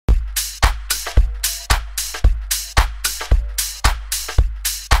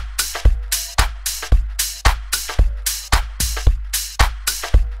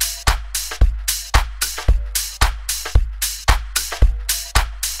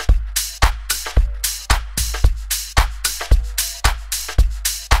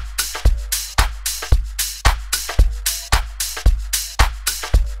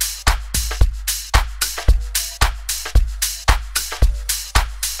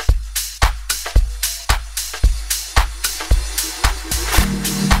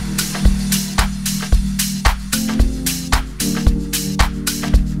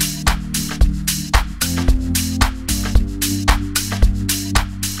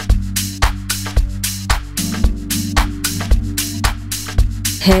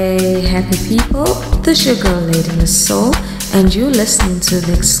Hey, happy people, this your girl Lady Miss Soul, and you're listening to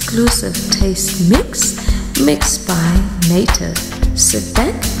the exclusive Taste Mix, mixed by Native. Sit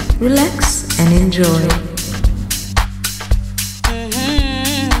back, relax, and enjoy.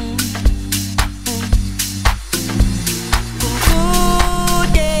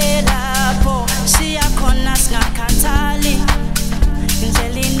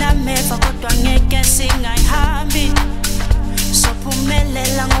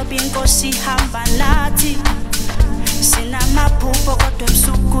 Sihamba nathi sinamaphupho kodwa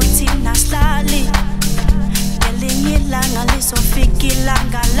ebusuku thina sihlali ngelinye ilanga lizofika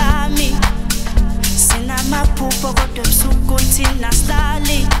ilanga lami sinamaphupho kodwa ebusuku thina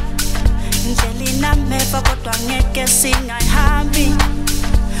sihlali indlela inameva kodwa ngeke singayihambi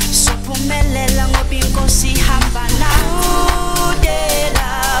sophumelela ngoba inkosi ihamba nathi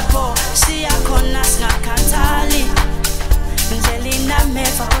lapho siyakhona singakhathali indlela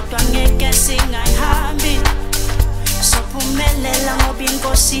inameva kodwa ngeke singayihambi sophumelela ngoba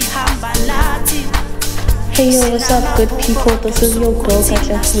inkosi ihamba nathi. Hey yo, what's up good people, this is your girl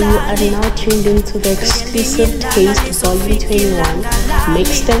Katja. You are now tuned into the exclusive Taste Volume 21,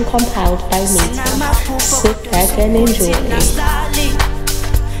 mixed and compiled by Native. Sit back and enjoy.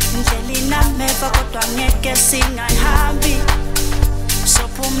 Indlela inameva kodwa ngeke singayihambi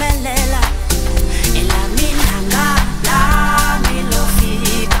sophumelela elaminanga lami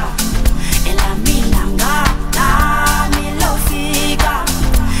lofika elaminanga lami lofika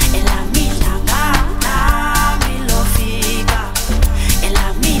elaminanga lami lofika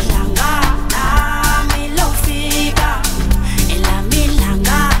elaminanga lami lofika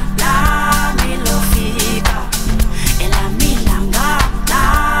elaminanga lami lofika elaminanga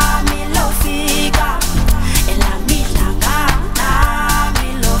lami lofika elaminanga lami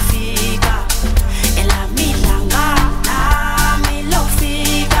lofika elaminanga lami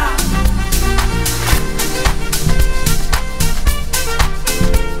lofika.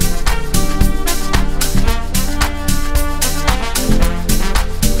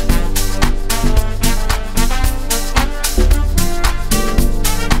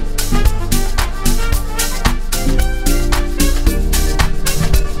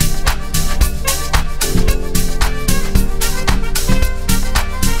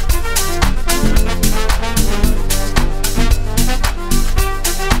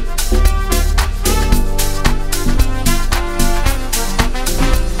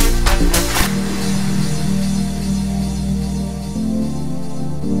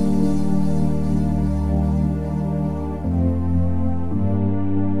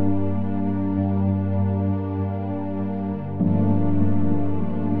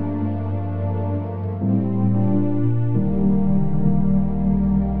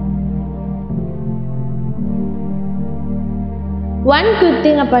 One good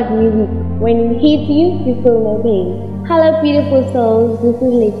thing about music, when it hits you, you feel no pain. Hello beautiful souls, this is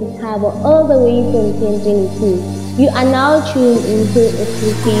Lady Tabo, all the way from 2022. You are now tuned into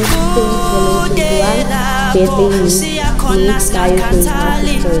exclusive Taste Volume 21, Deadly News, mixed by your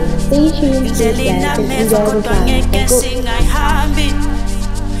favorite story. Stay tuned, stay back, and enjoy the sound.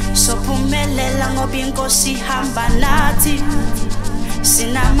 Sophumelela ngoba inkosi ihamba nathi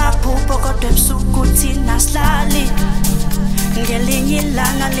sinamaphupho kodwa ebusuku thina sihlali ngelinye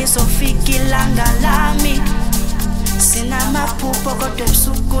ilanga lizofika ilanga lami sinamaphupho kodwa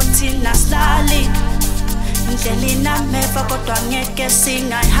ebusuku thina sihlali indlela inameva kodwa ngeke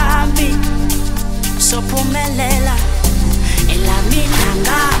singayihambi sophumelela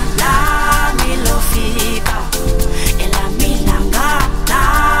elaminanga lami lofika elaminanga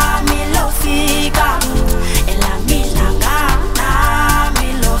lami lofika elaminanga lami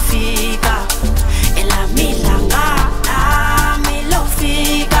lofika elaminanga lami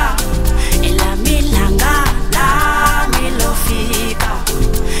lofika elaminanga lami lofika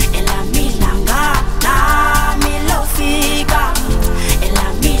elaminanga lami lofika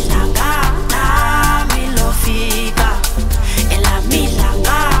elaminanga lami lofika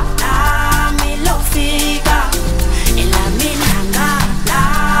elaminanga lami lofika elaminanga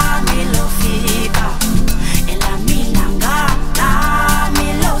lami lofika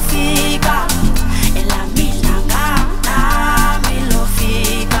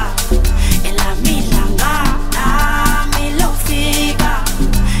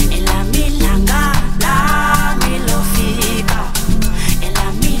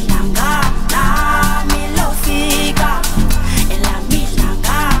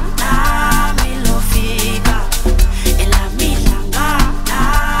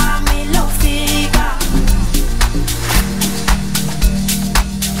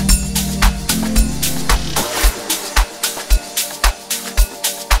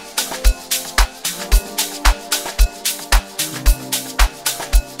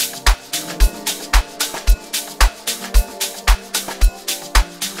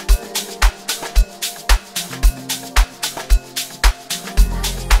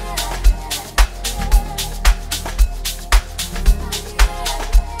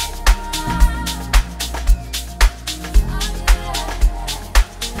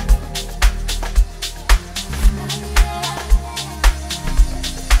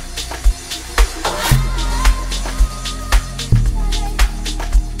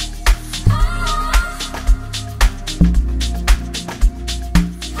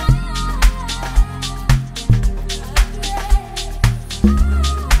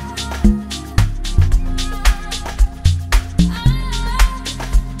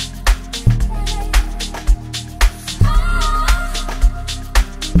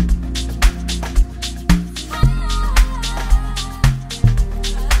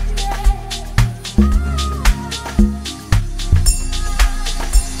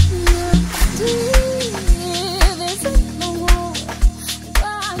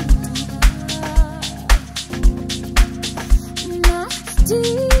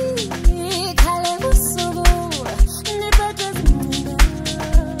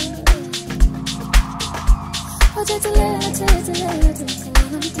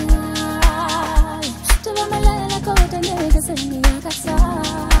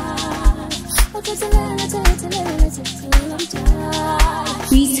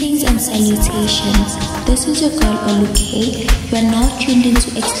Greetings and salutations. This is your girl Oluke. You are now tuned into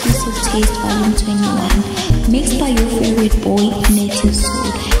Exclusive Taste Volume 21, mixed by your favorite boy, Native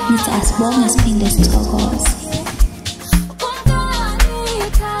Soul. It's as long as Pindas Togos.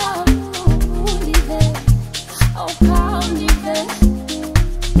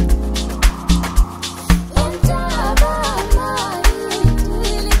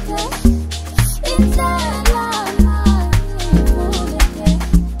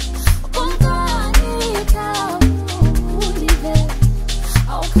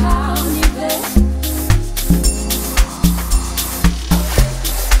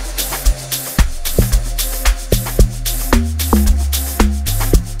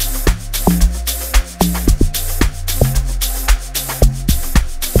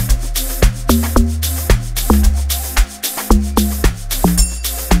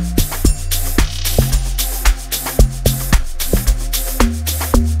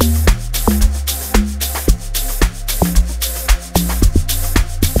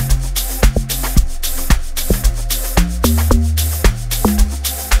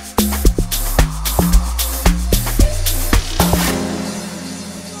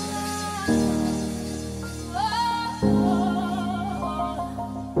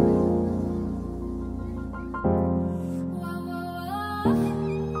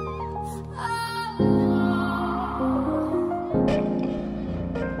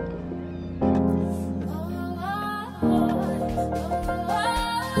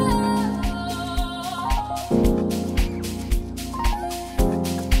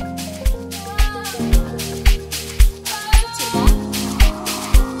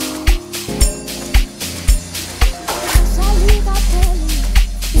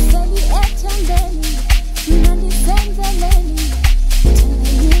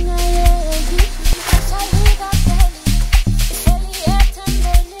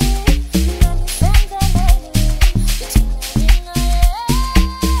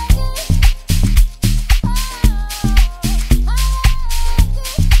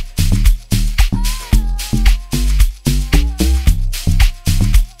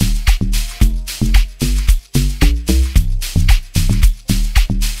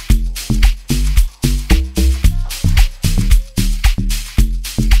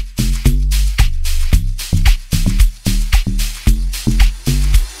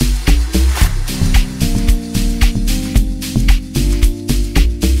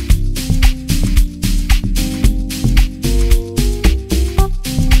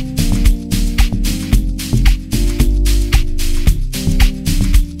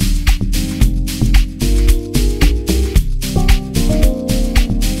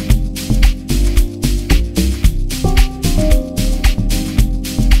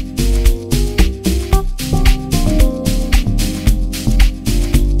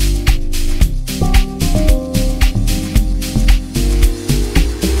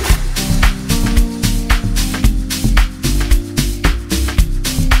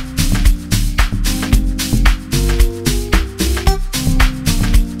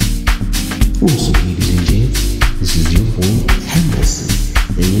 Also, ladies and gents, this is your boy Henderson,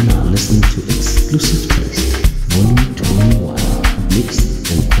 and you're now listening to Exclusive Taste, Volume 21,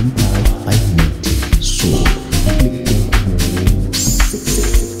 mixed and compiled by Native Soul.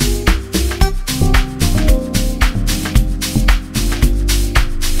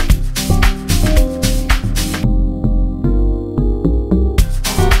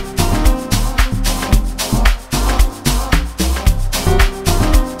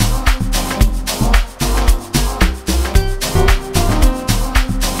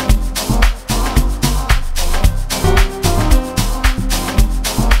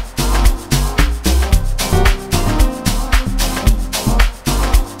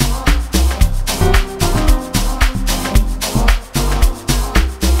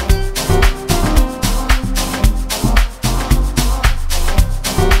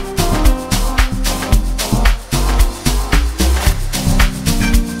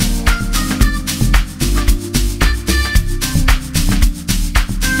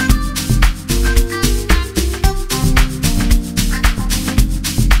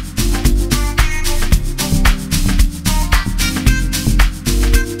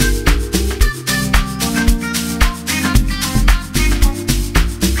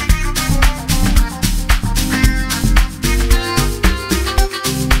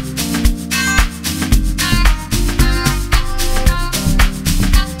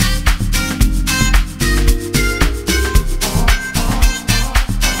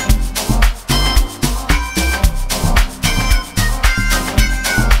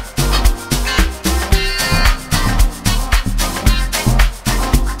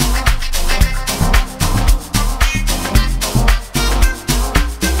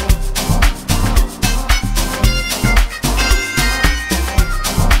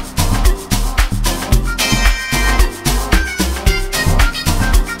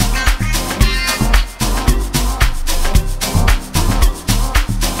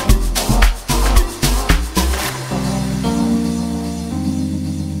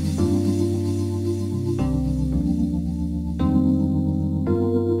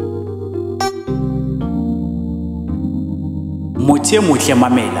 Motle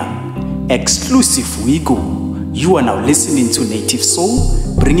Mamela. Exclusive we go. You are now listening to Native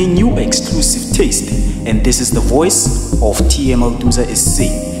Soul, bringing you exclusive taste. And this is the voice of TML Duza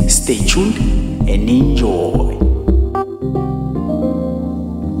SC. Stay tuned and enjoy.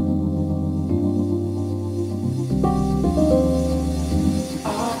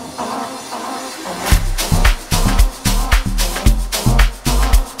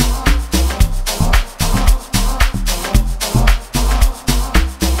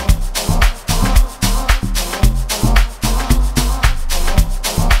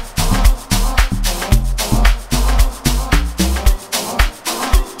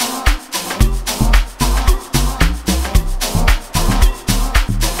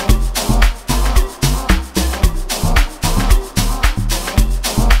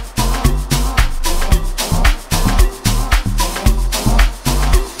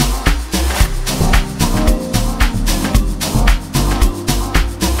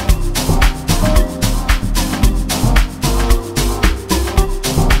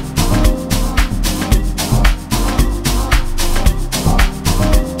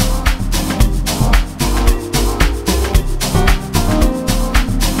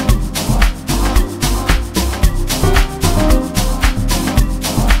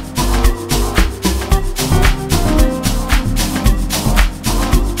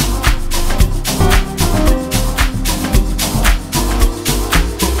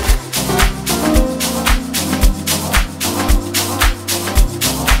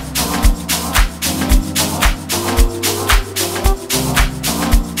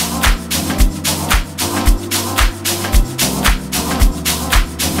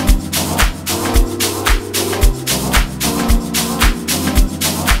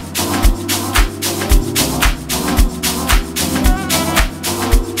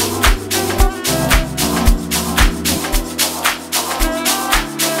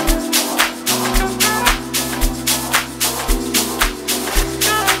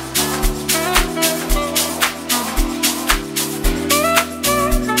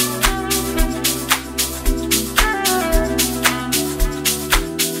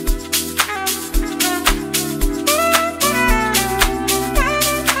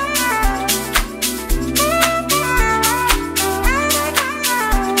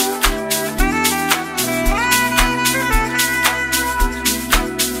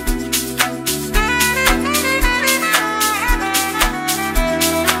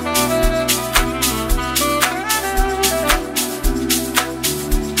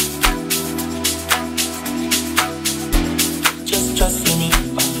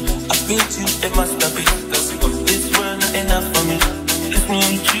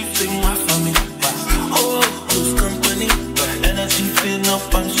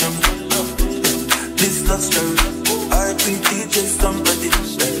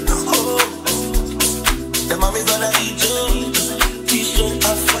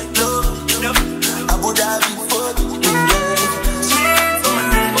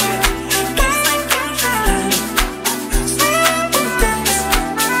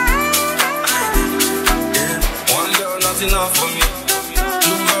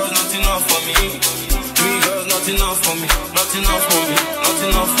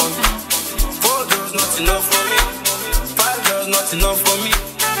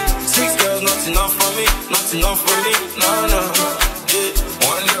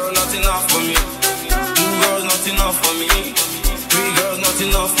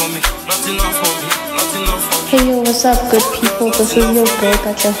 Hey yo, what's up good people, this is your girl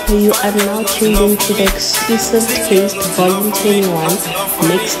Katja, who you are now tuned into the Exclusive Taste Volume 21,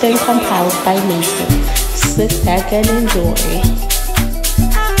 mixed and compiled by Mason. Sit back and enjoy.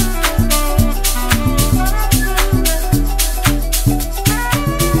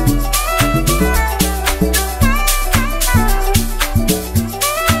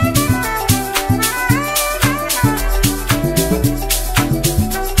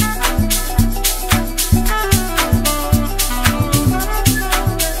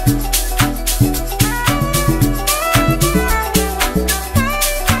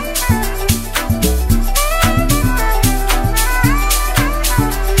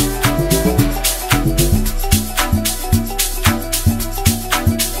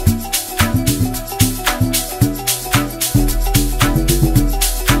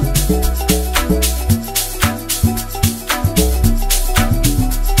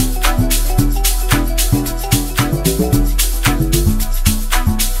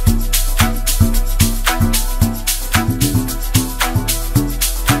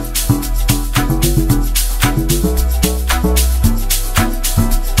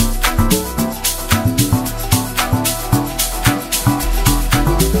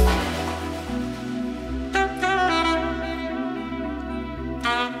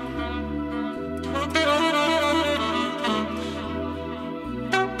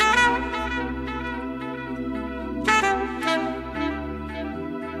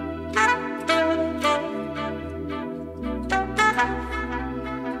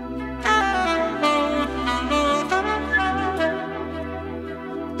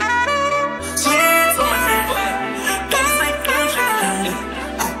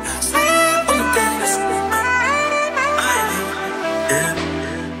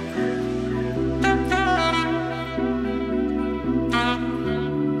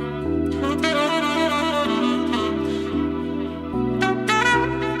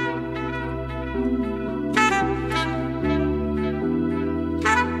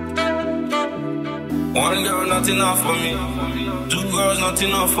 One girl not enough for me. 2 girls not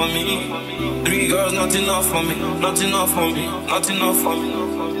enough for me. 3 girls not enough for me. Not enough for me. Not enough for me.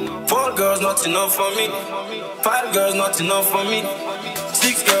 4 girls not enough for me. 5 girls not enough for me.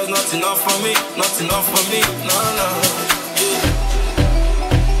 6 girls not enough for me. Not enough for me. No, no.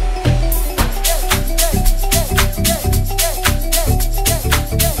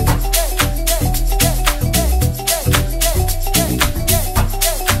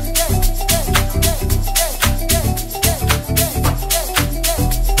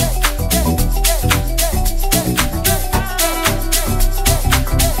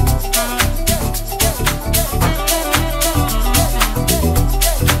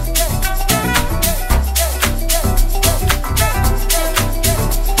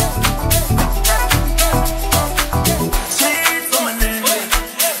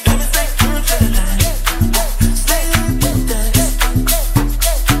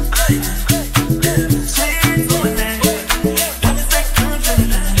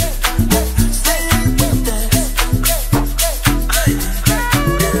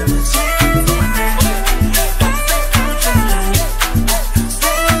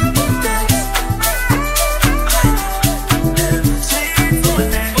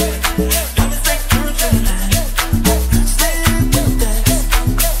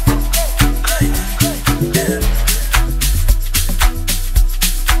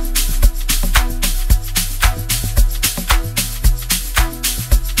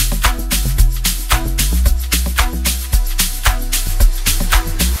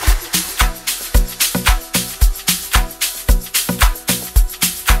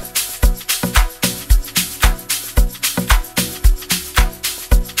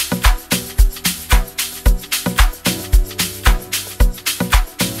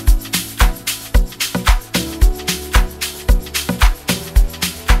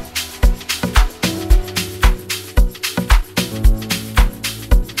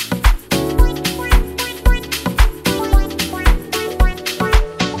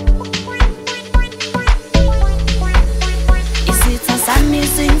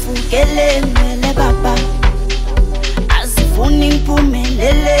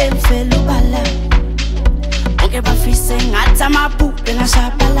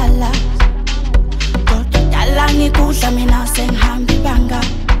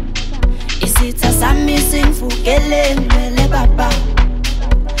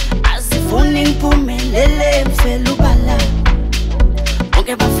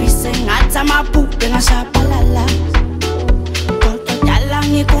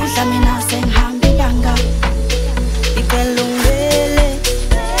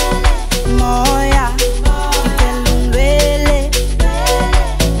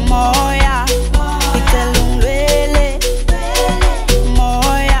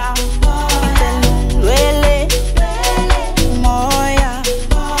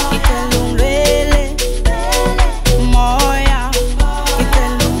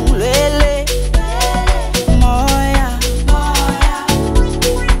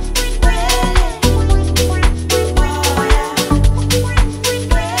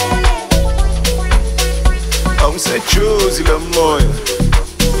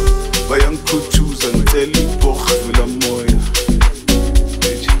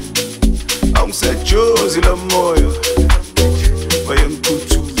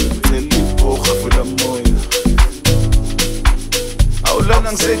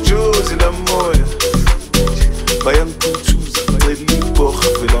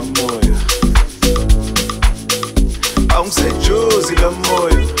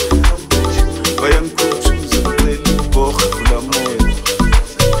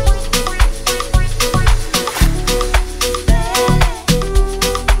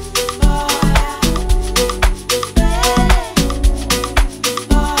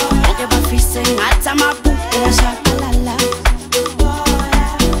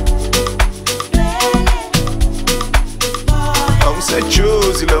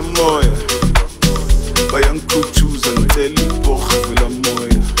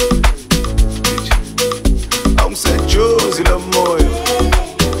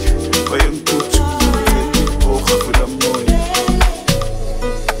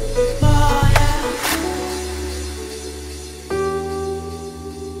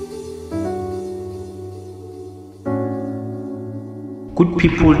 Good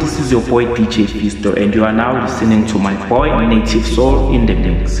people, this is your boy DJ Fisto, and you are now listening to my boy Native Soul in the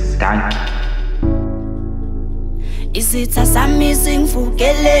mix. Thank you. Isitha sami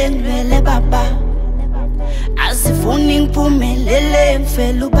singivukele ngivele baba, asifuni ngiphumelele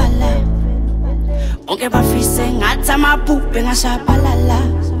ngifela ubala, onke bafise ngathi amaphuphe ngashabalala,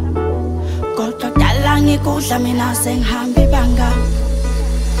 kodwa dala ngikudla mina sengihambe ibanga.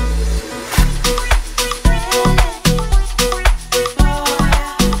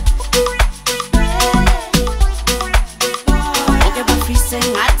 Oke bafise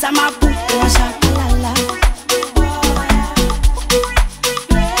ngathi amabhuku washabalala.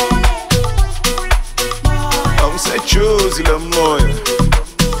 Awusachozi la moya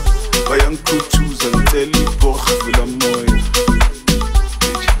bayangikhuthuza ngitela ibhorha la moya.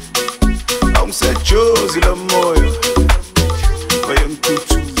 Awusachozi la moya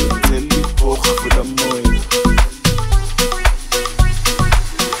bayangikhuthuza ngitela ibhorha la moya.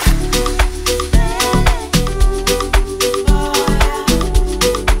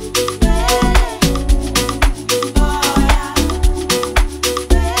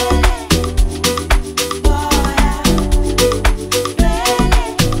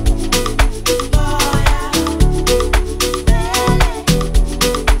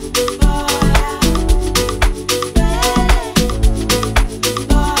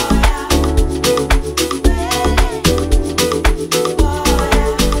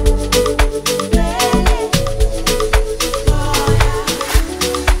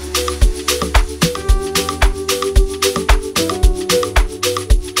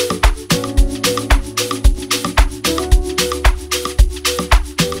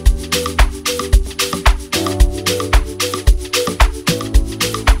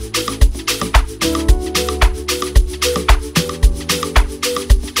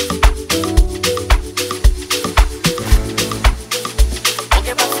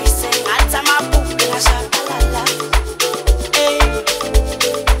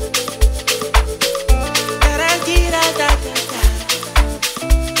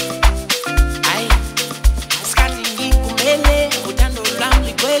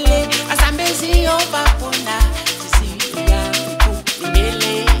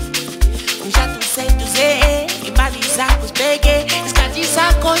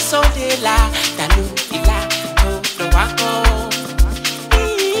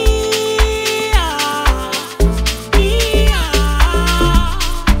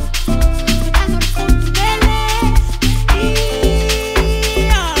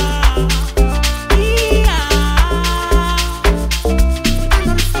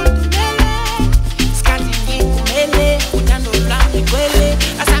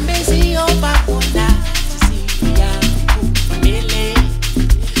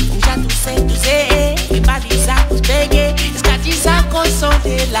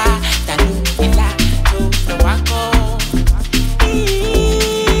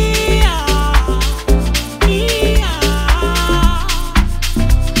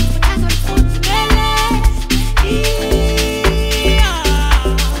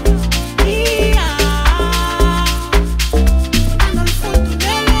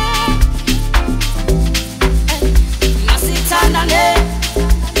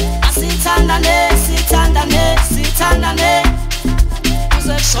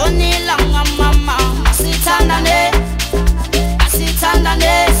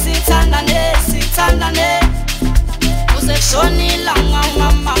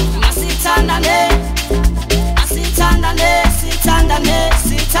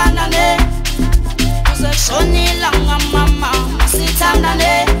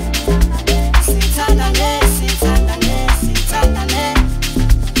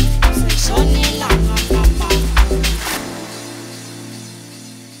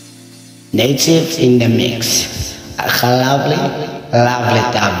 Native in the mix. Lovely, lovely,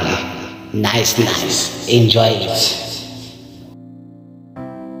 lovely. Nice, nice. Enjoy it.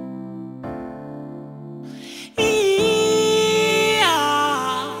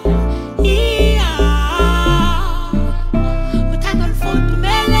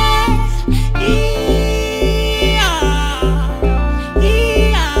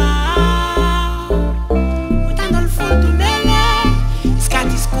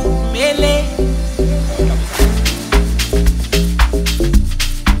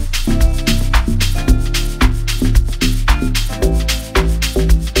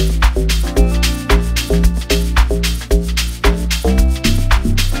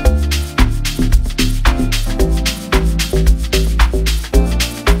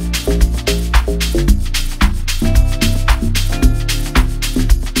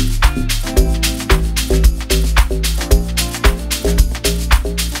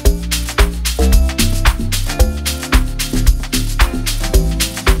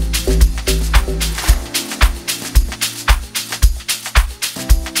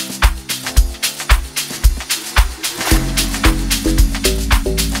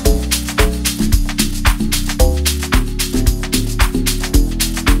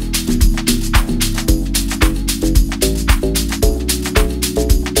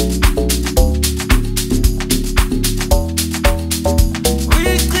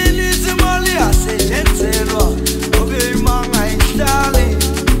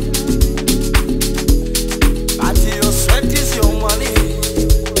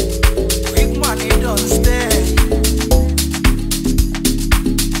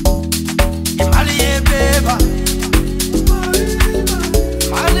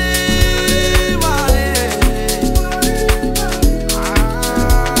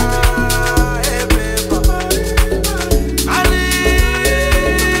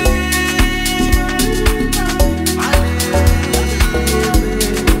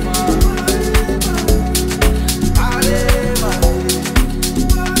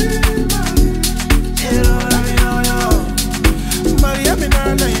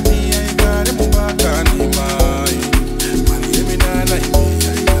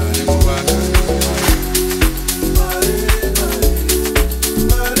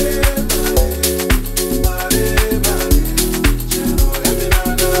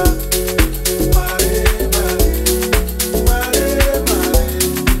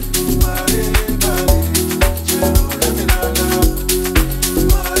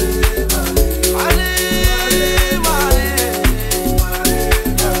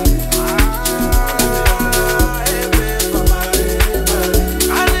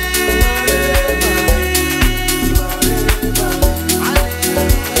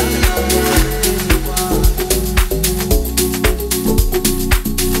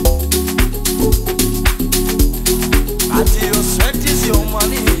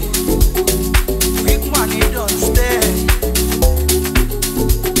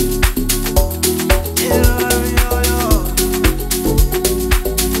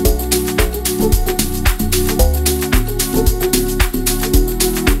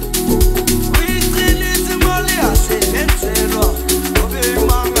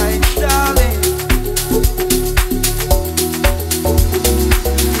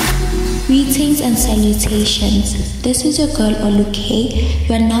 And salutations. This is your girl Oluke.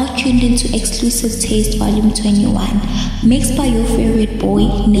 You are now tuned into Exclusive Taste Volume 21, mixed by your favorite boy,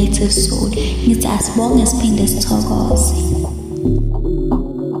 Native Soul. It's as long as Pindas Togos.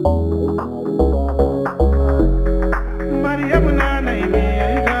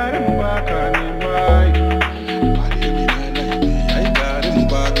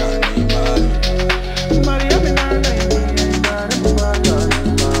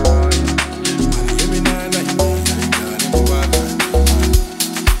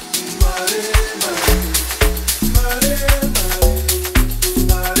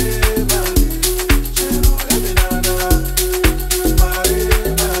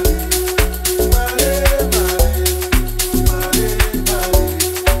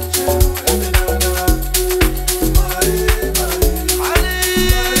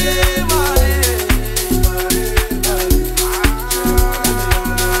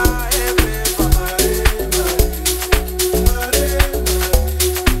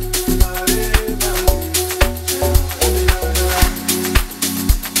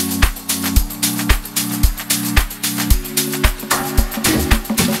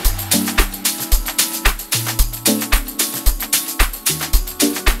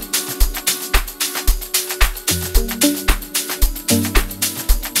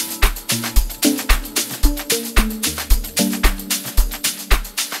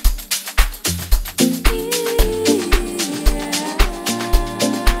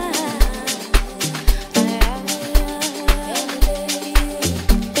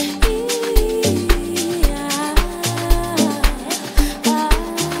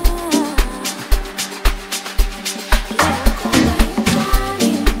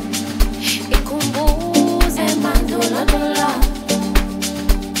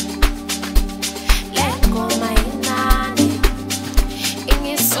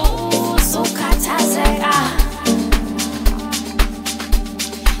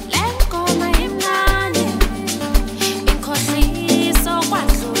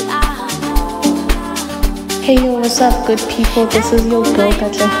 Hey yo, what's up good people, this is your girl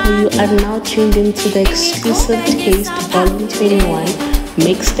Katlefu. You are now tuned into the Exclusive Taste Volume 21,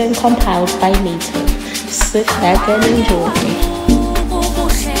 mixed and compiled by Native. Sit back and enjoy.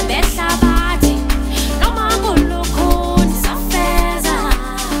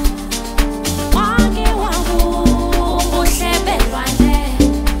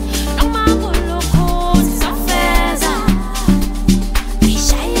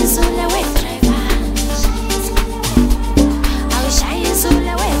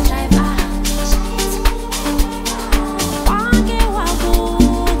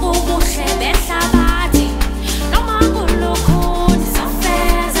 Cool.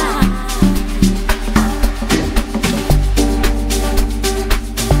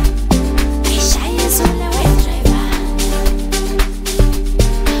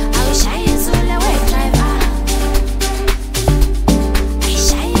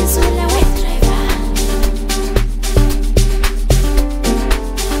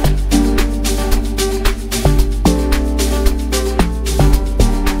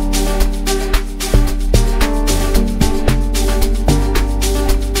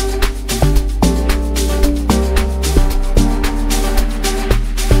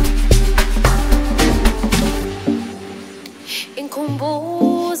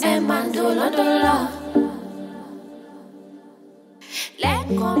 One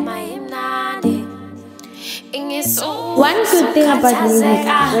good thing about music,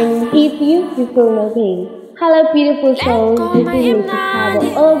 when it hits you, you feel no pain. Hello beautiful souls, this is Lady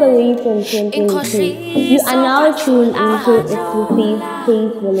Tabo, all the way from 2022. You are now tuned into exclusive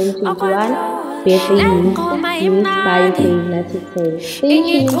Taste Volume 21, Better You, used by your favorite Native Soul. Stay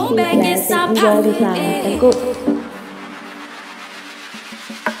tuned, stay blessed, and enjoy the sound. And go.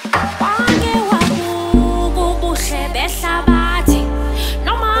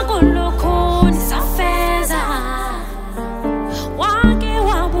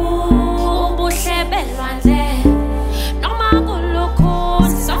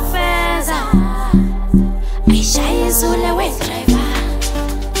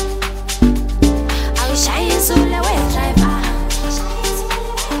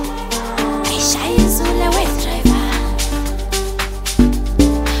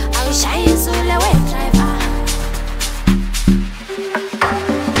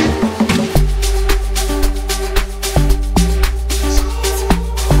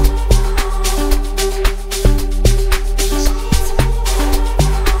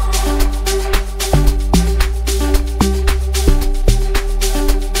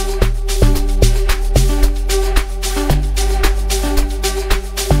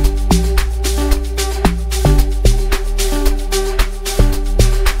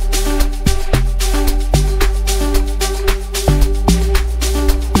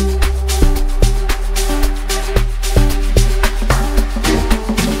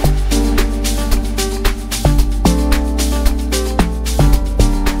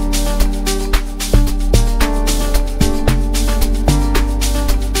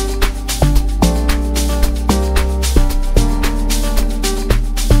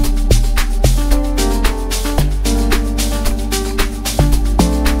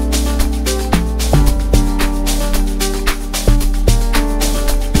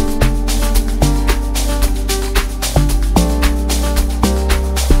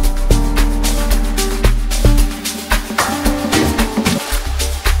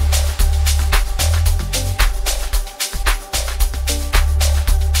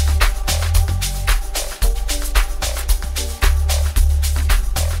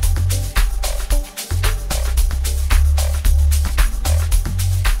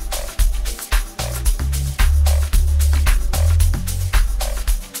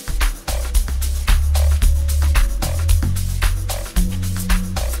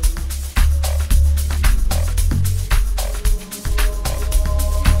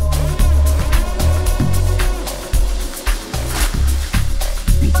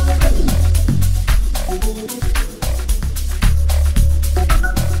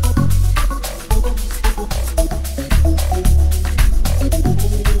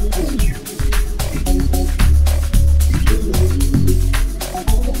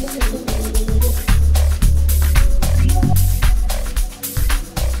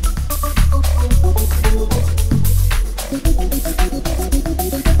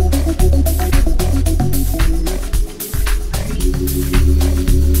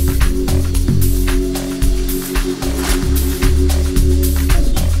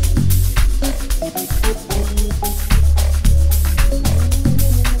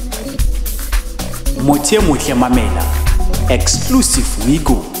 Mutle Mamela, exclusive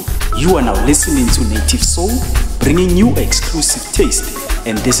Wigo. You are now listening to Native Soul, bringing you exclusive taste.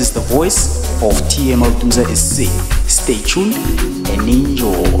 And this is the voice of TM Altuza SC. Stay tuned and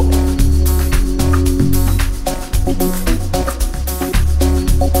enjoy.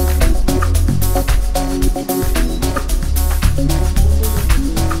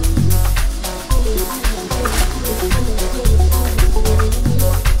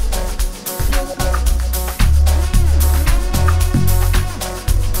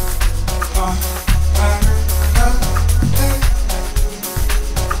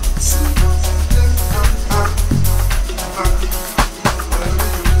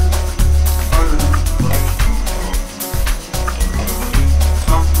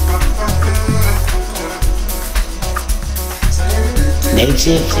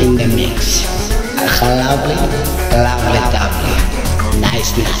 Native in the mix. Lovely, lovely.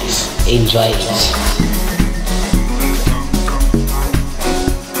 Nice. Enjoy it.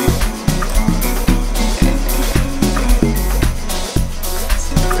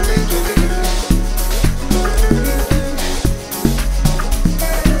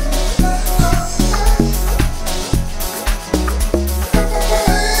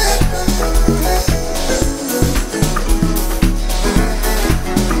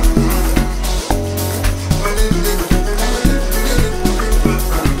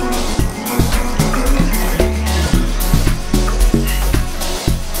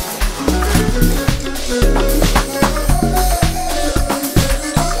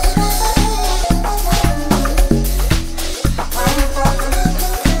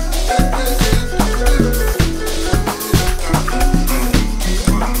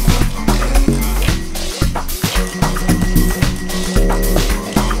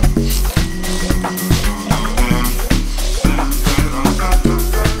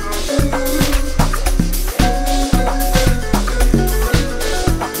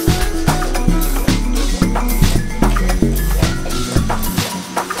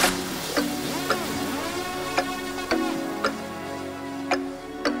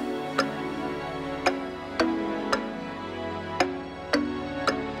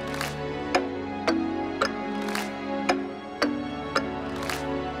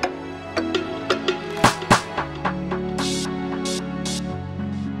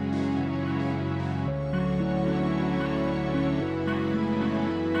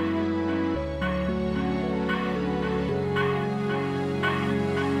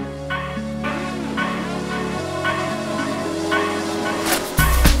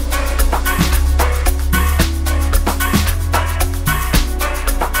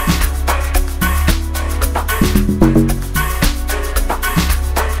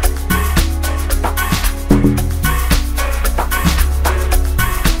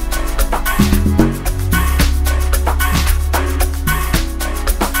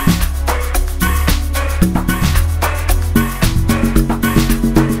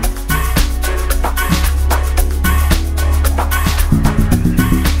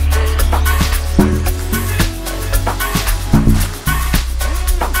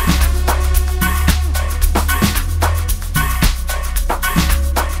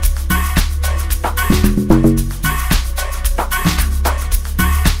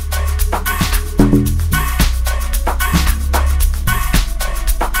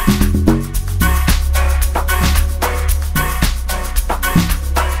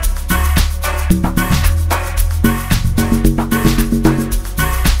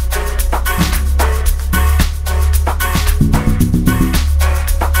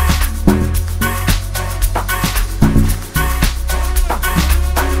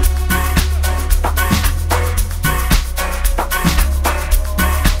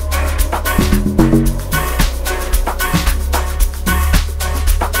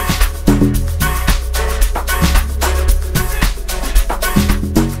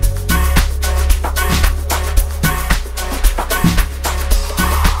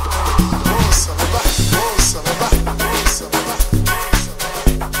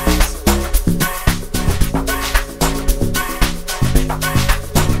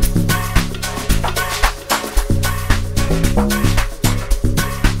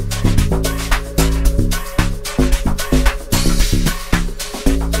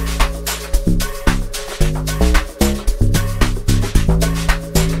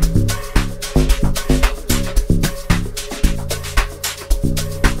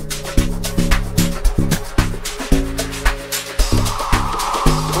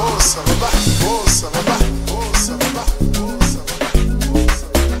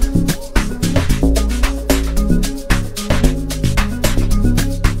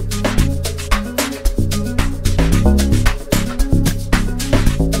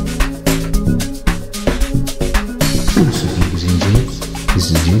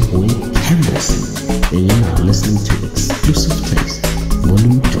 This is your boy Henderson, and you're now listening to Exclusive Taste,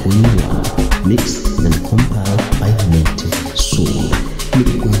 Volume 21, mixed and compiled by Native Soul.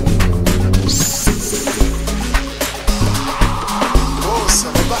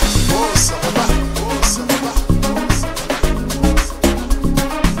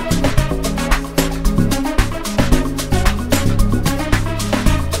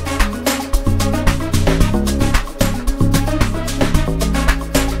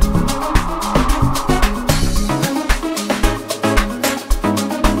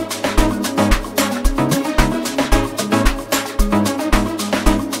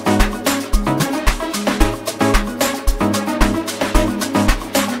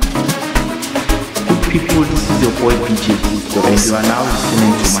 People, this is your boy DJ Fisto, and you are now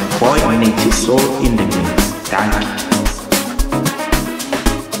listening to my boy Native Soul in the mix. Thank you.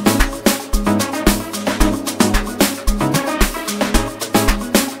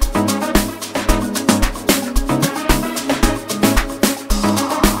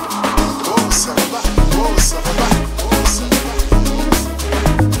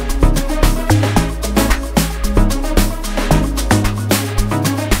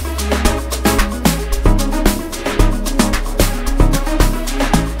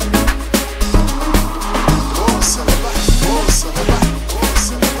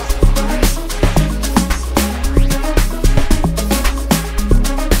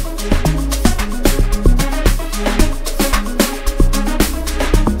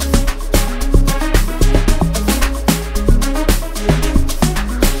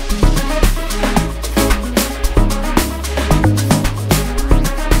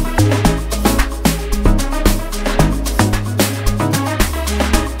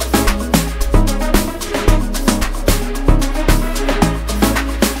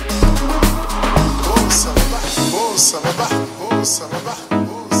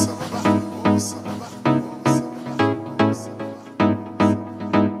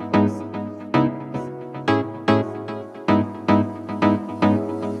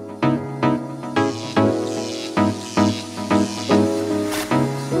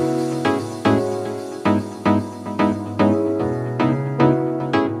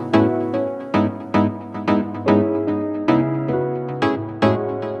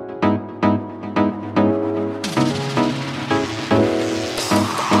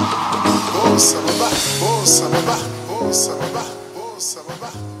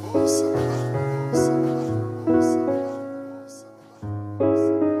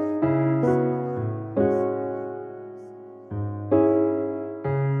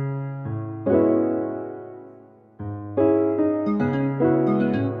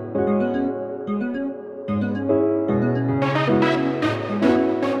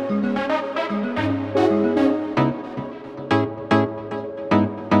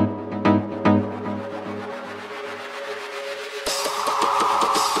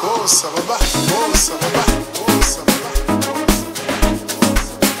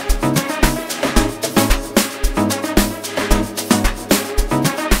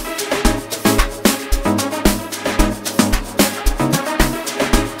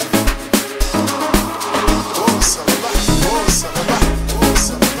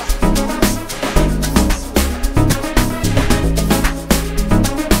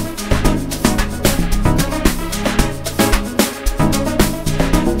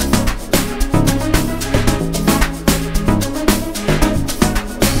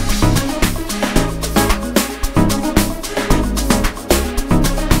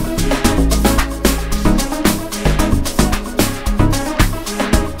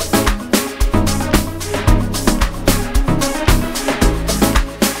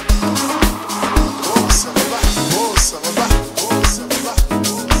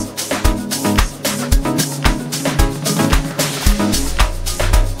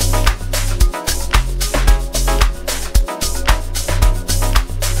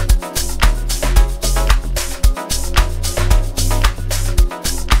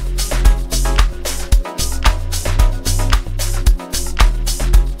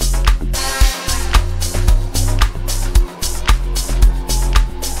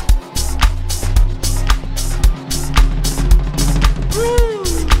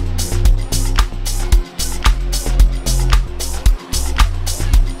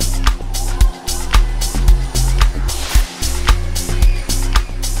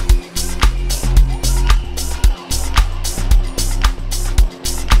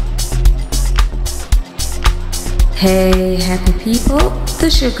 Hey happy people,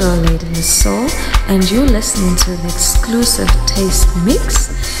 this is your girl Lady Soul, and you're listening to the exclusive taste mix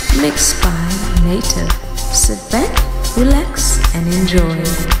mixed by Native. Sit back, relax, and enjoy.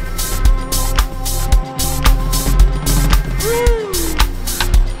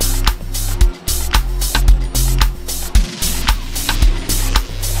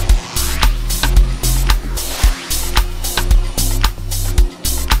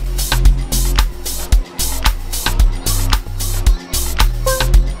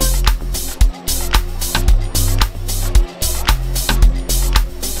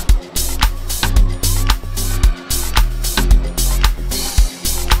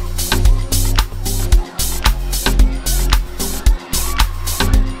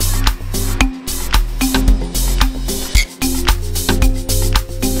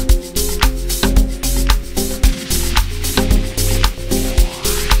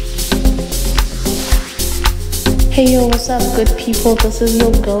 Hey yo, what's up good people? This is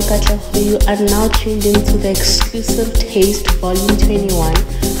your girl Katla. You are now tuned into the Exclusive Taste Volume 21,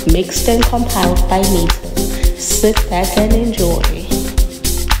 mixed and compiled by Native. Sit back and enjoy.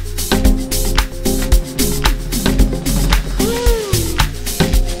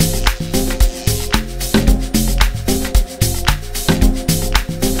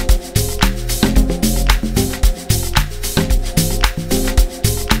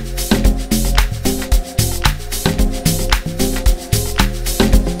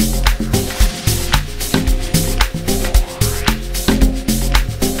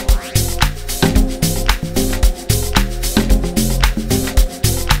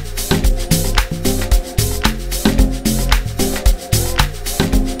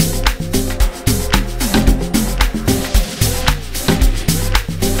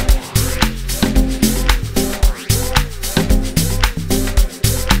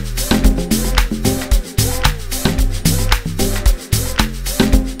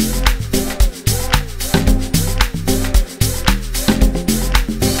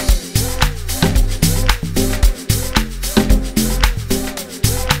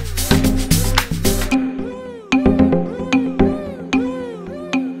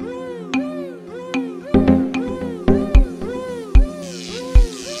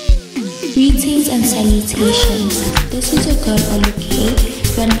 Greetings and salutations. This is your girl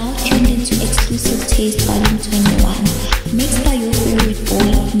Oluke. You are now tuned into Exclusive Taste Volume 21, mixed by your favorite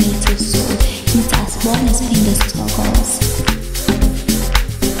boy, Native Soul. It's as long as fingers toggles.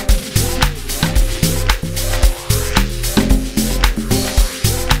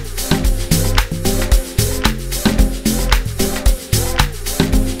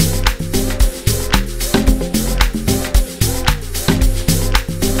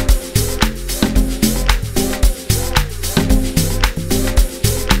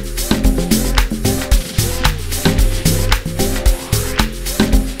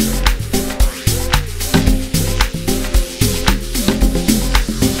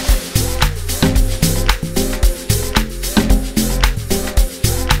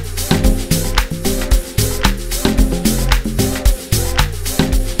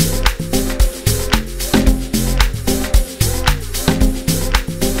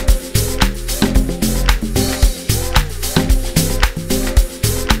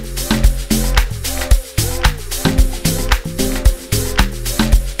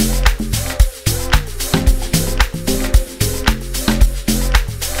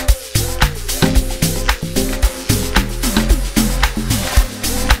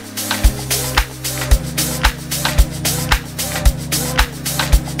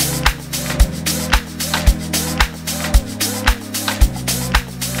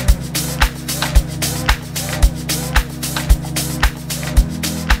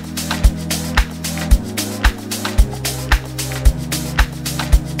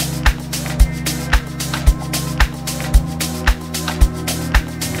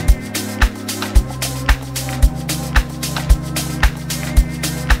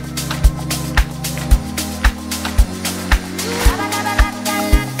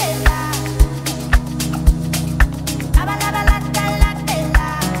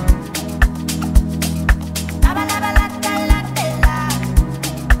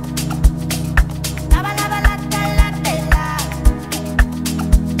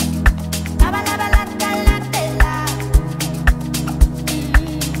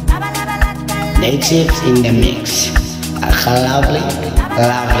 Native in the mix. Lovely,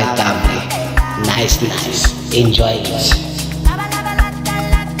 lovely, lovely. Nice, nice. Enjoy it.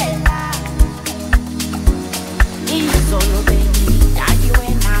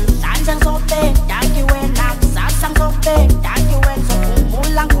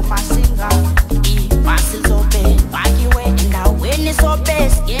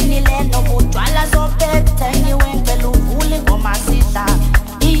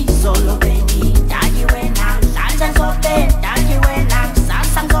 Solo baby, daddy when I'm dancing so bad, daddy when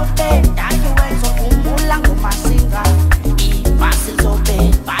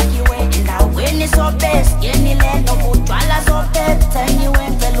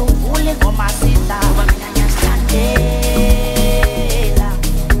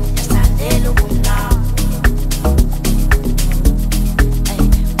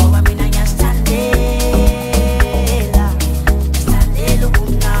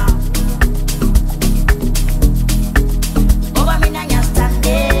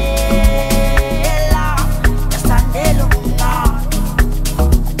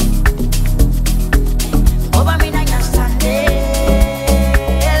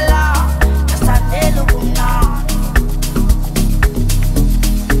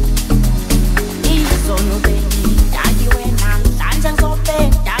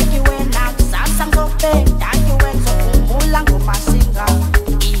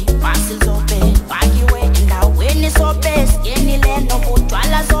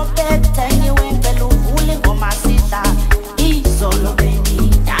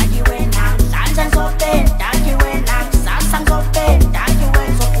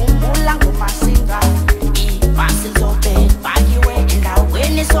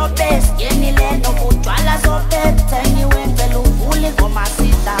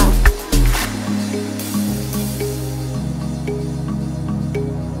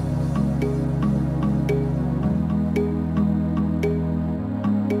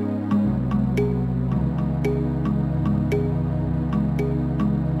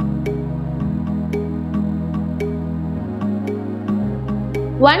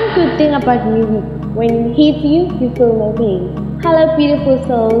One good thing about music, when it hits you, you feel no pain. Hello beautiful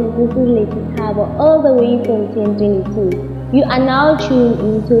souls, this is Lady Thabo, all the way from 1022. You are now tuned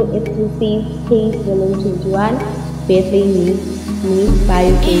into Exclusive Taste Volume 21, Battling Me by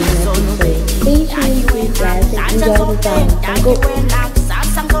your favorite. Stay tuned, please guys, and enjoy the song. Thank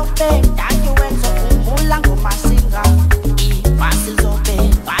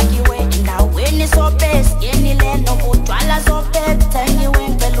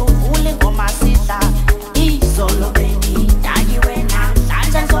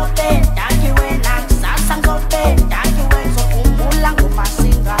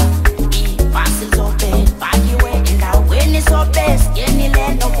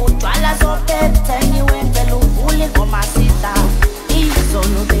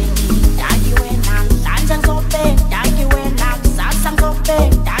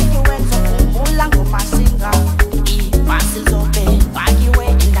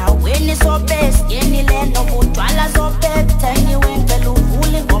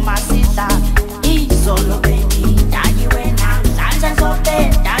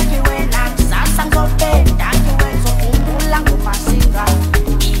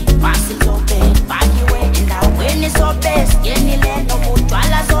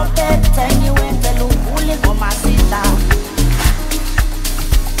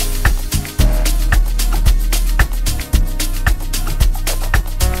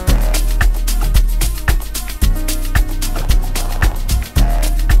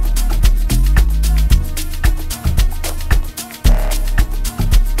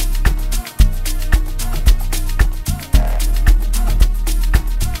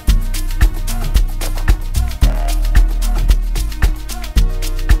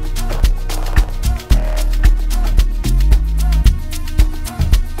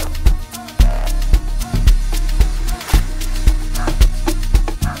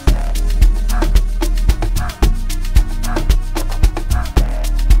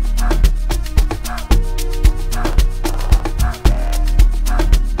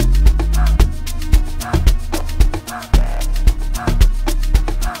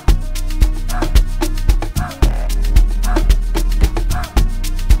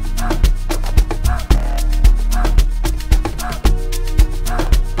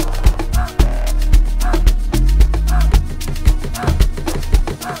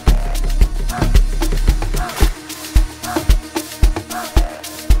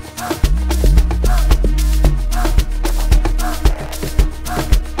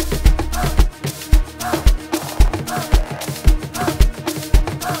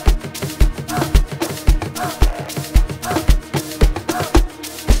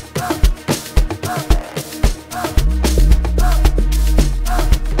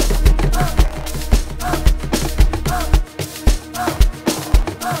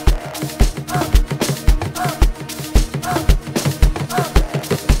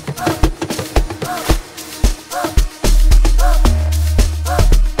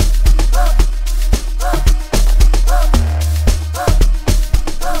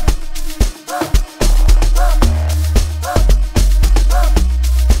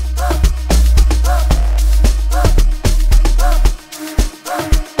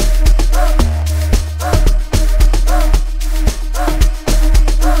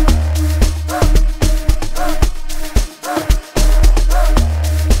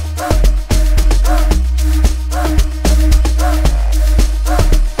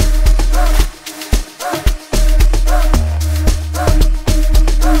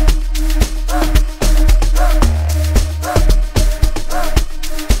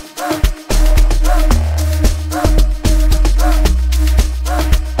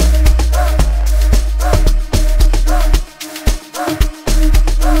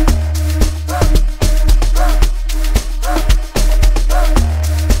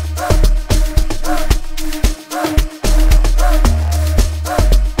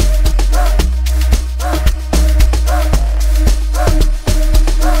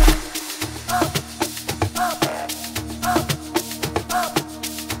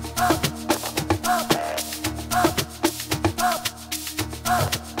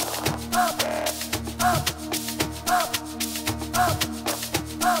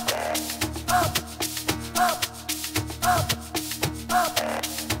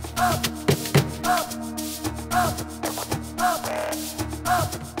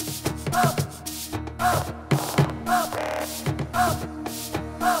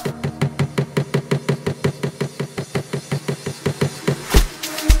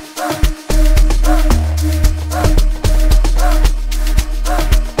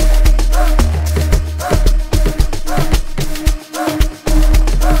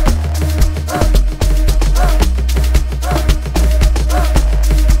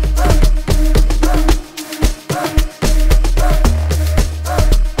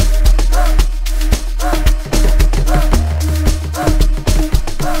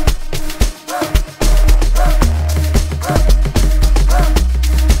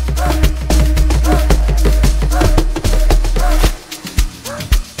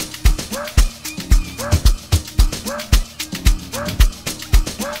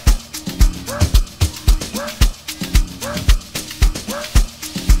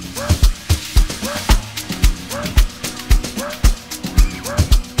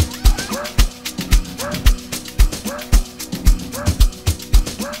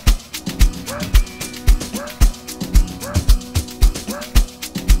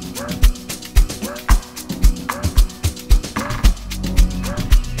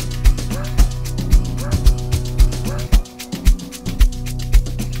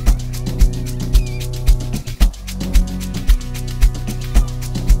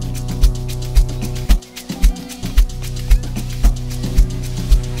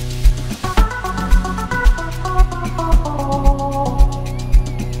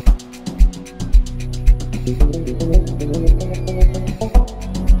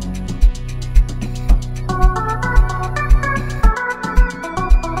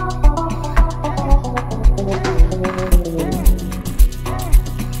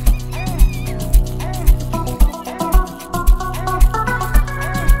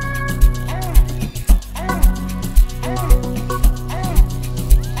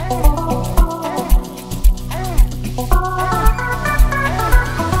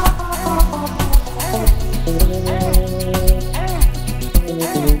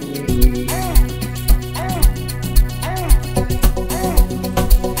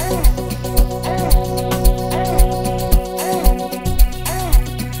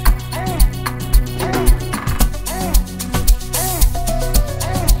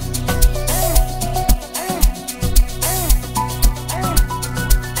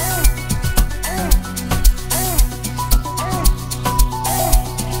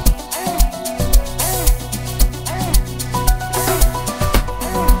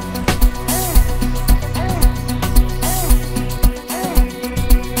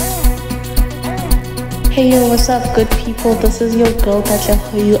Hey yo, what's up good people? This is your girl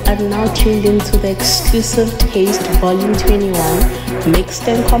Katleho. You are now tuned into the Exclusive Taste Volume 21, mixed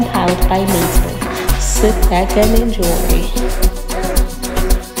and compiled by Native. Sit back and enjoy.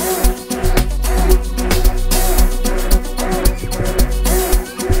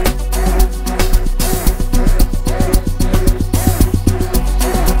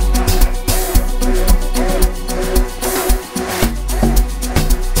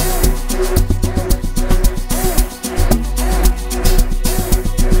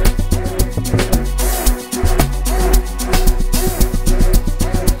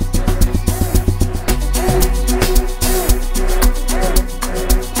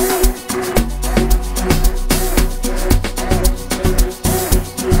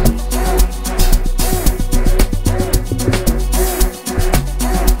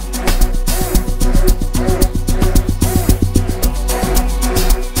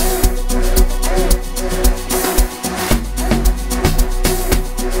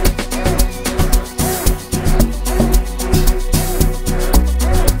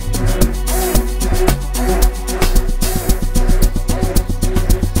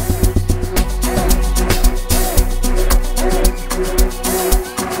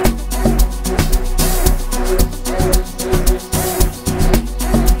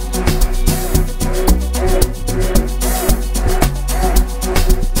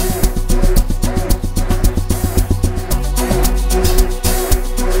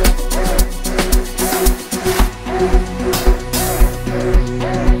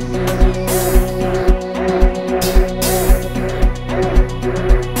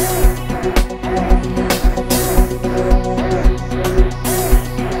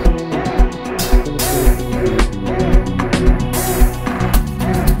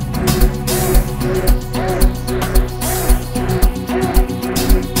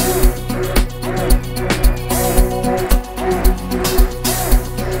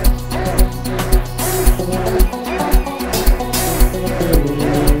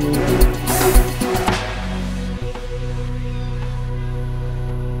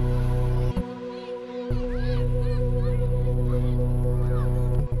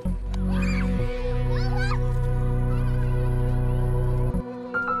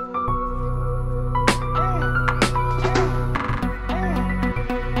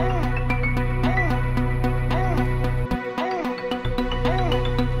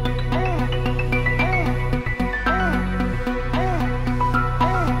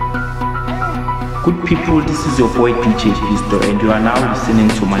 Good people, this is your boy DJ Fisto and you are now listening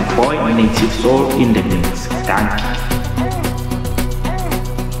to my boy Native Soul in the mix. Thank you.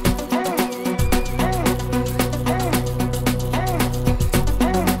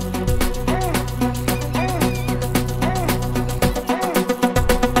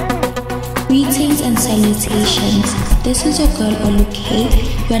 Greetings and salutations. This is your girl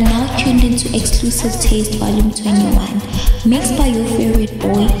Oluke. You are now tuned into Exclusive Taste Volume 21, mixed by your favorite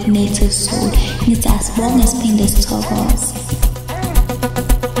boy, Native Soul. And it's as long as playing this 12 hours.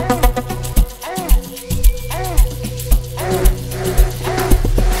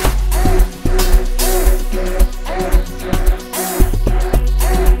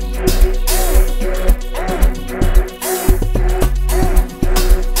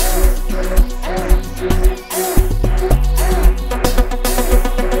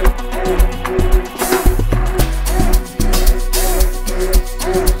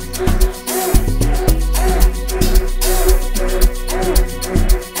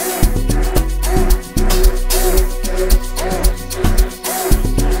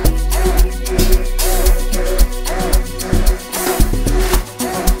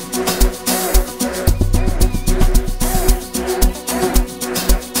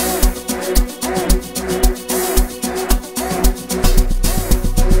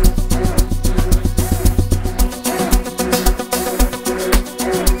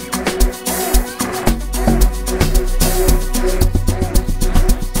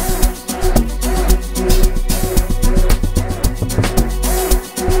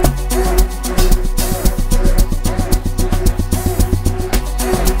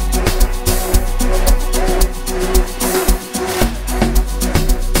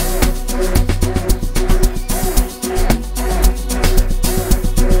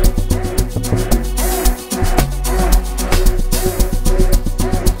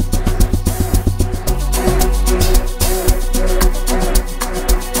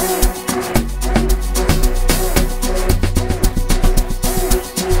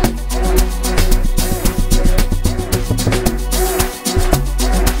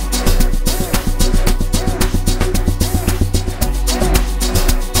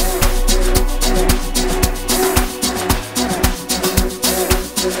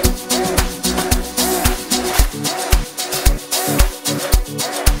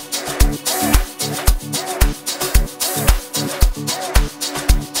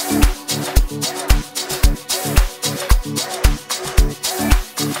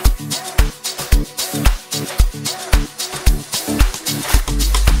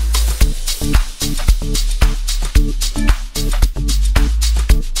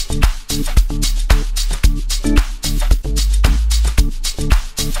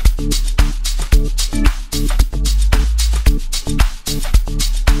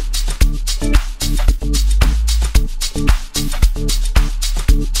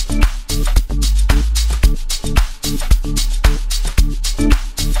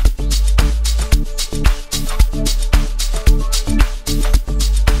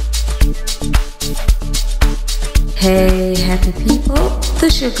 Party people, this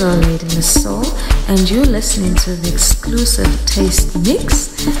is your girl Lady in the Soul, and you're listening to the exclusive taste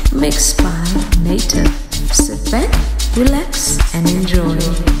mix mixed by Native. Sit back, relax, and enjoy.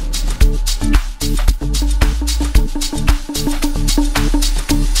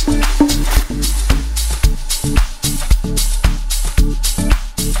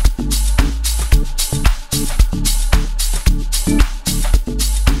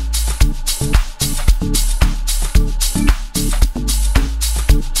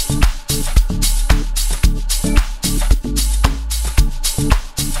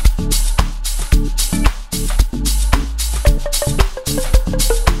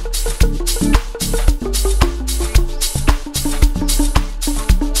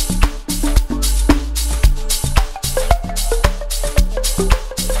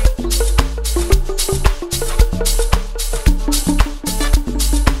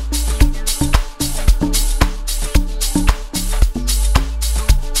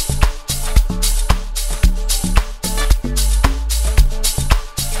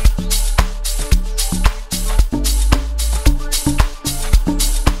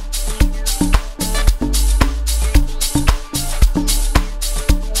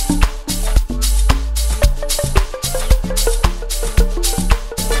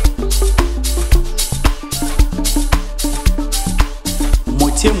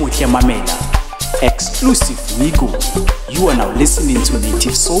 Exclusive Wigo. You are now listening to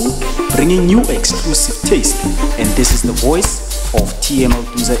Native Soul, bringing you exclusive taste, and this is the voice of TML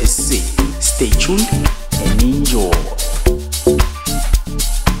Duza SC. Stay tuned and enjoy.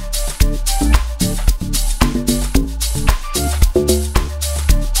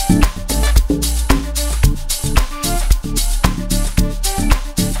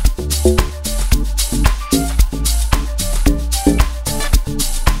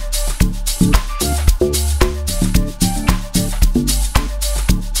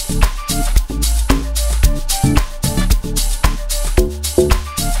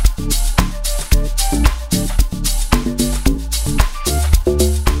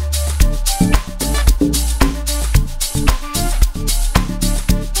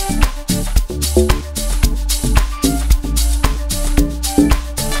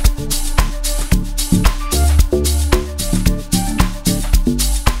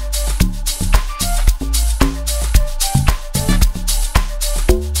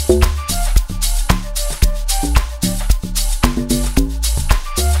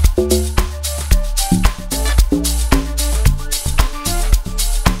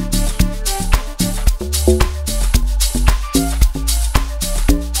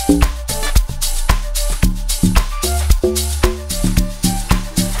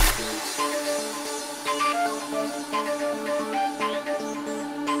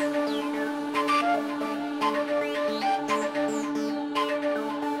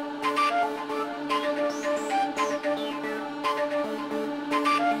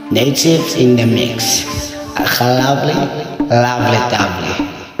 Native in the mix. Lovely,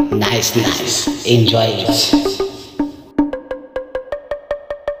 lovely. Nice. Enjoy it.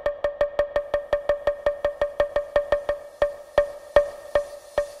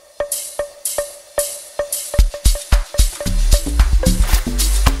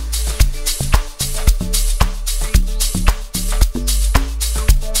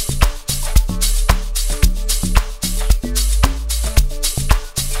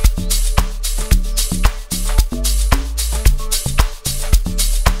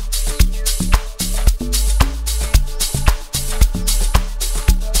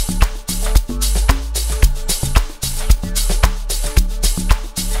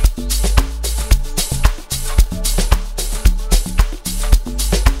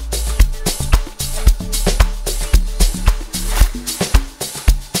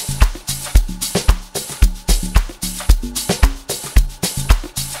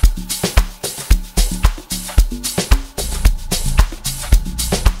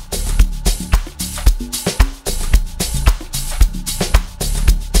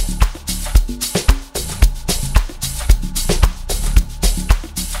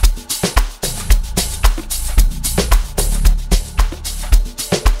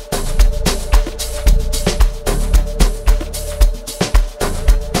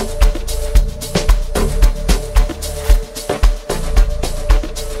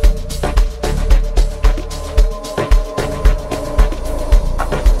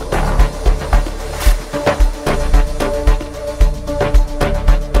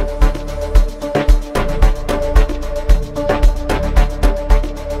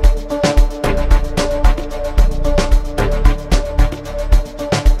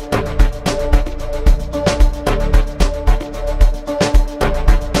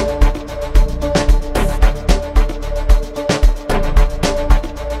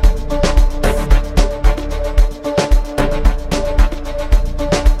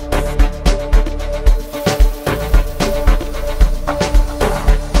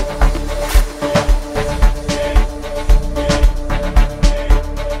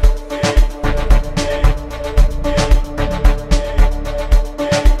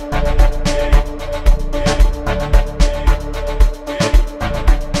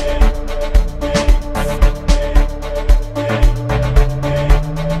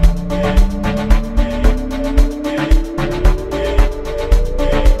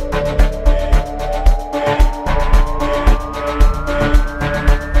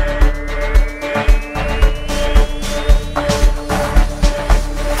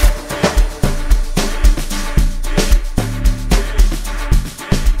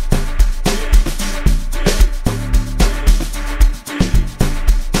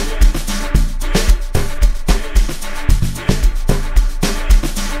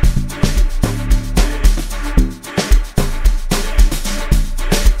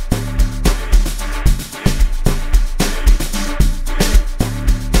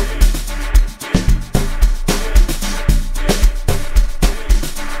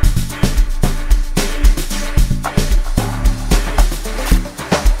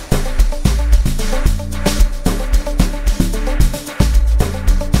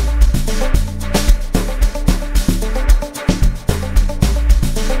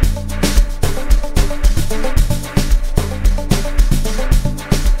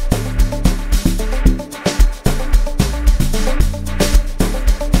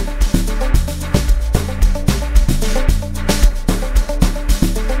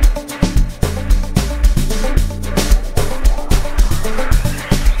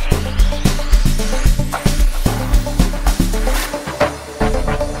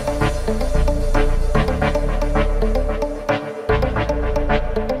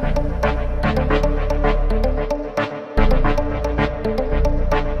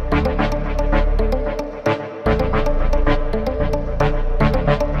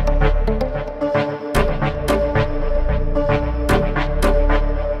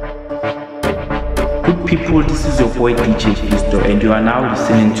 people, this is your boy DJ Fisto, and you are now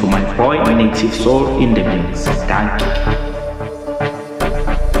listening to my boy Native Soul in the mix. Thank you.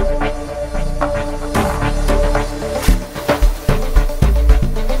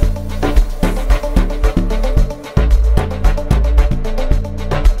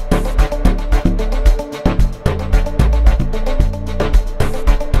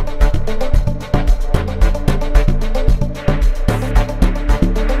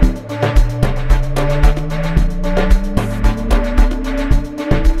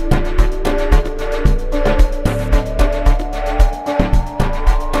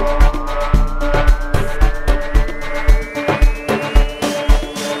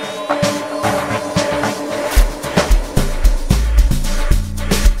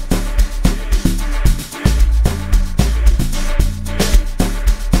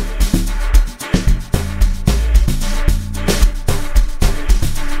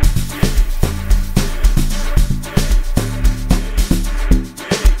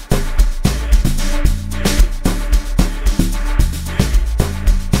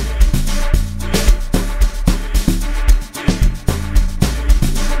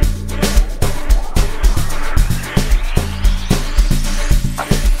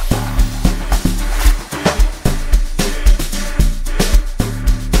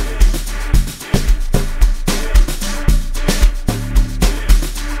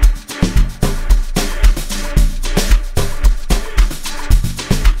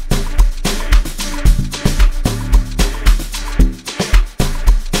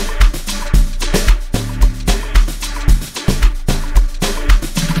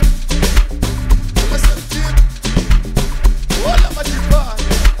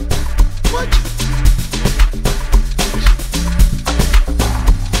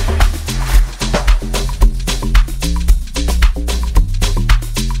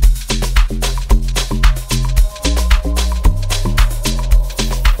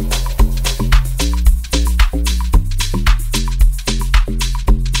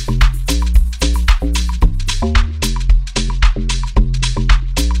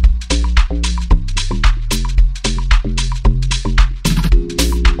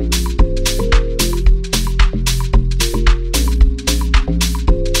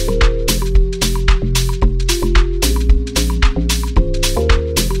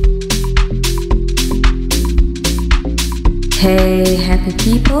 Hey happy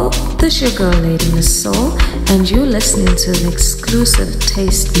people, this your girl Lady in the Soul, and you're listening to the exclusive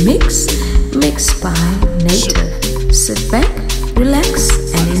taste mix mixed by Native. Sit back, relax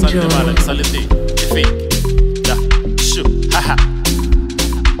and enjoy.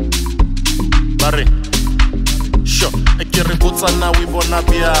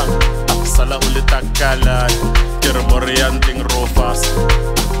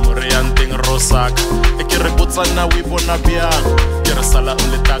 Morianting rosak, ekiributana wibona biang, kirsala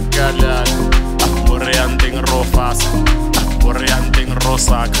uletagalan. Morianting rofas, morianting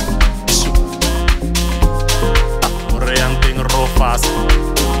rosak. Morianting rofas,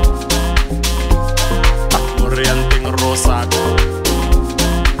 morianting rosak.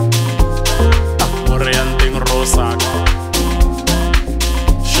 Morianting rosak.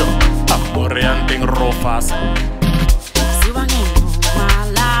 Morianting rofas.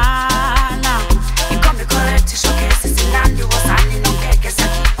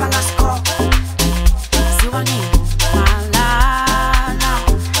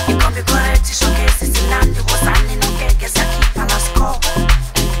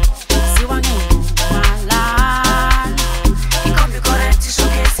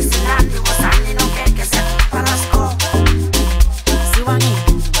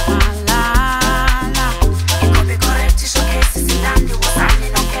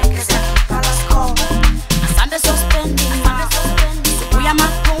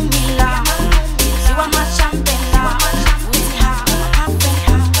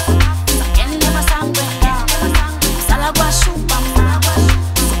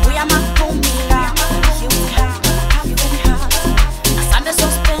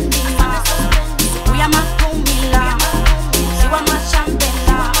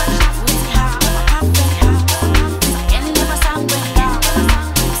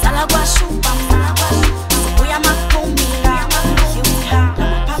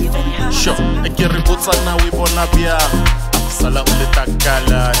 Sana wibona biang, sala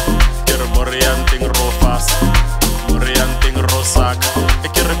uletagalan. Kir morianting rofas, morianting rosak.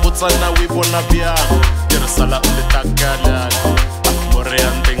 Ekiributsana wibona biang, kir sala uletagalan.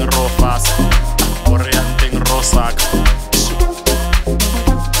 Morianting rofas, morianting rosak.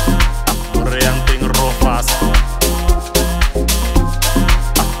 Morianting rofas,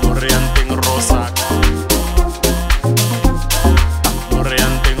 morianting rosak.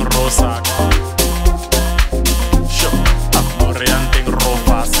 rosak. Sure, Morianting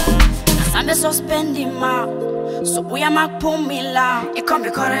Rofas. Sande sospendi ma sobuya makuphumila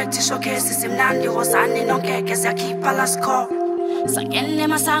ikhombi correct showcase simnandi hosani nonkeke siyakhipha la score sakene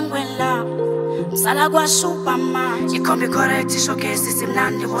masangwela msala kwa shupa ma ikhombi correct showcase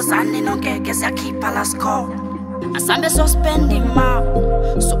simnandi hosani nonkeke siyakhipha la score asambe sospendi ma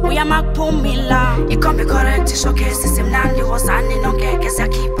sobuya makuphumila ikhombi correct showcase simnandi hosani nonkeke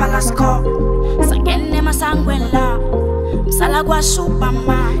siyakhipha la score sakene masangwela msala kwa shupa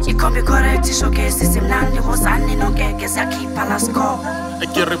ma ikhombi correct showcase simnandi hosani nonkeke siyakhipha la score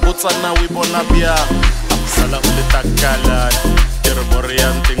Ekere botsana we bona bia sala uletakala kere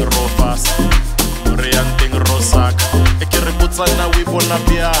Morianting Rofas Morianting Rosak Ekere botsana we bona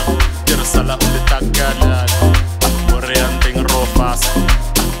bia kere sala uletakala Morianting Rofas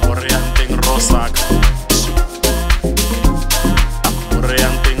Morianting Rosak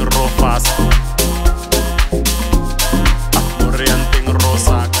Morianting Rofas Morianting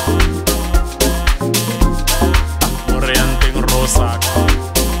Rosak Morianting Rosak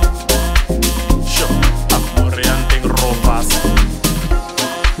Sure, Morianting Rofas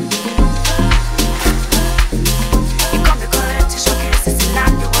ikhombi correct showcase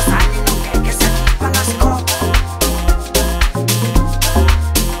simnandi hosani nonkeke siyakhipha la score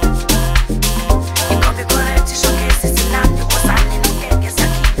ikhombi correct showcase simnandi hosani nonkeke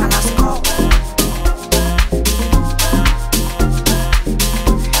siyakhipha la score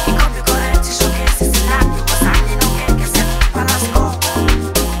ikhombi correct showcase simnandi hosani nonkeke siyakhipha la score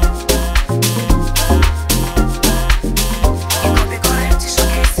ikhombi correct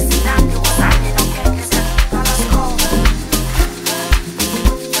showcase simnandi hosani nonkeke siyakhipha la score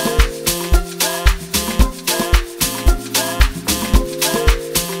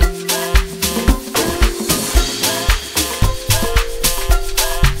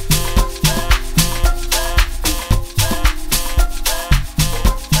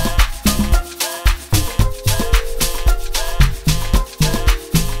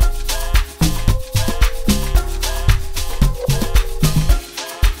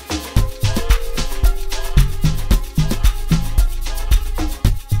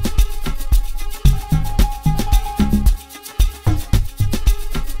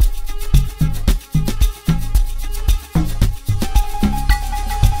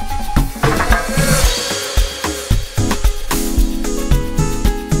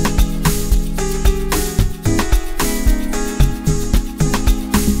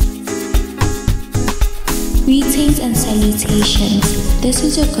Greetings and salutations. This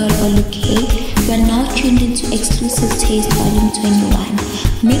is your girl Oluke. You are now tuned into Exclusive Taste Volume 21,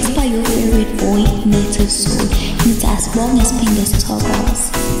 mixed by your favorite boy, Native Soul. It's as long as Pingus toggles.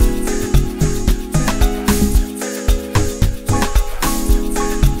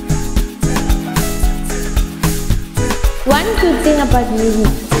 One good thing about music,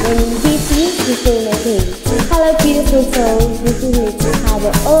 when you hit you, you feel no pain. Hello beautiful souls, this is Little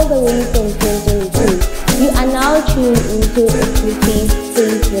Harbor all the way from 2022. You are now tuned into Exclusive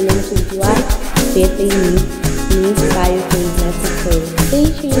Taste Volume 21, Better You, mixed by your favorite Native Soul. Stay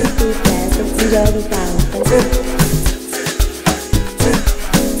tuned, stay fast, and enjoy the sound.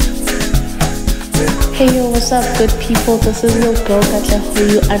 Hey yo, what's up good people? This is your girl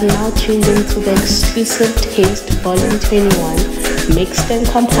Katleho. You are now tuned into the Exclusive Taste Volume 21, mixed and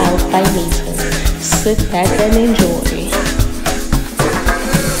compiled by Native. Sit back and enjoy.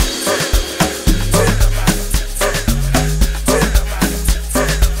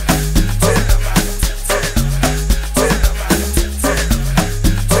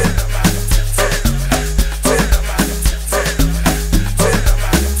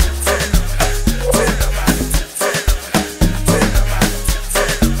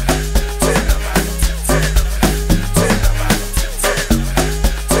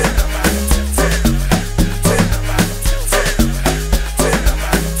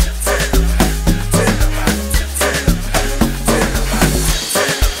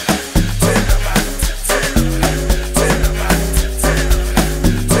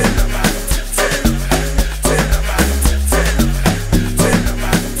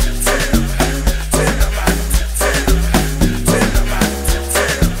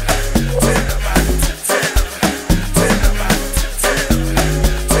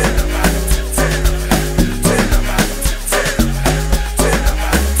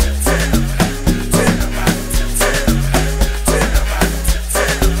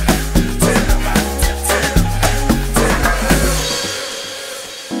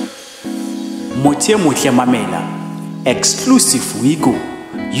 Motie Motie Mamela, exclusive Wigo.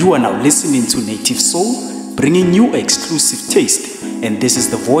 You are now listening to Native Soul, bringing you exclusive taste and this is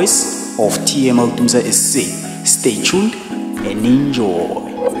the voice of TML Duza SA. Stay tuned and enjoy.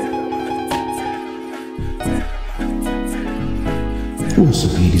 Also,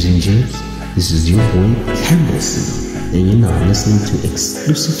 ladies and gents, this is your boy Campbellson, and you're now listening to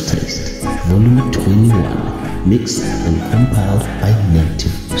Exclusive Taste, Volume 21, mixed and compiled by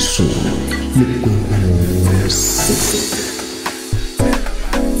Native Soul.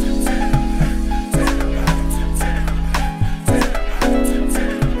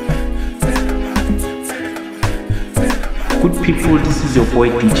 Good people, this is your boy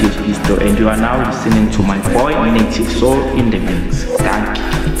DJ Fisto, and you are now listening to my boy Native Soul in the mix. Thank you.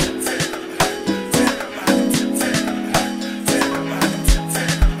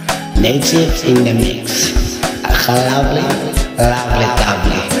 Native in the mix. Lovely, lovely,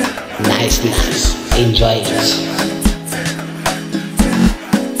 lovely. Nice, nice. Enjoy it.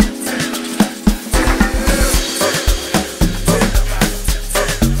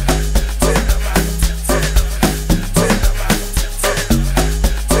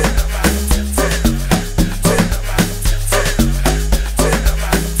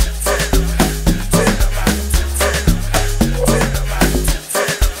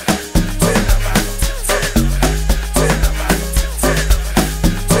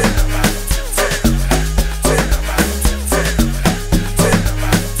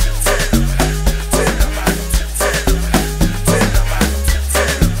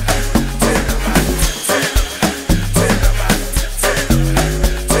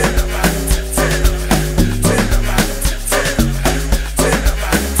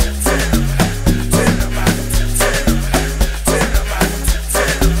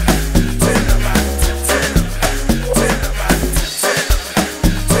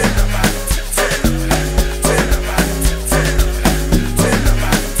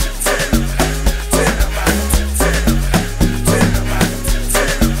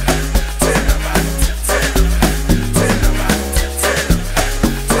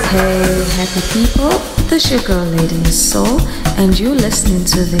 Hey happy people, this is your girl Lady in the Soul, and you're listening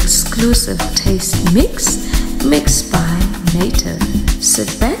to the exclusive taste mix mixed by Native.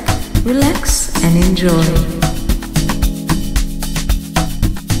 Sit back, relax and enjoy.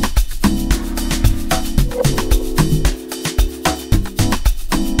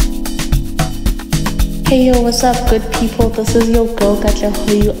 Hey yo, what's up good people? This is your girl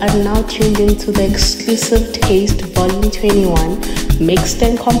Katleho. You are now tuned into the Exclusive Taste Volume 21, mixed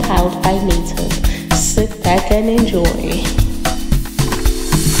and compiled by Native. Sit back and enjoy.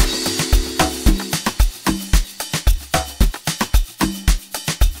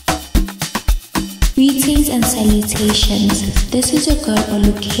 Greetings and salutations. This is your girl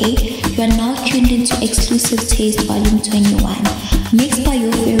Oluke. You are now tuned into Exclusive Taste Volume 21, mixed by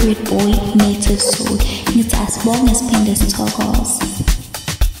your favorite boy, Native Soul. And it's as long as Pindas Toggles.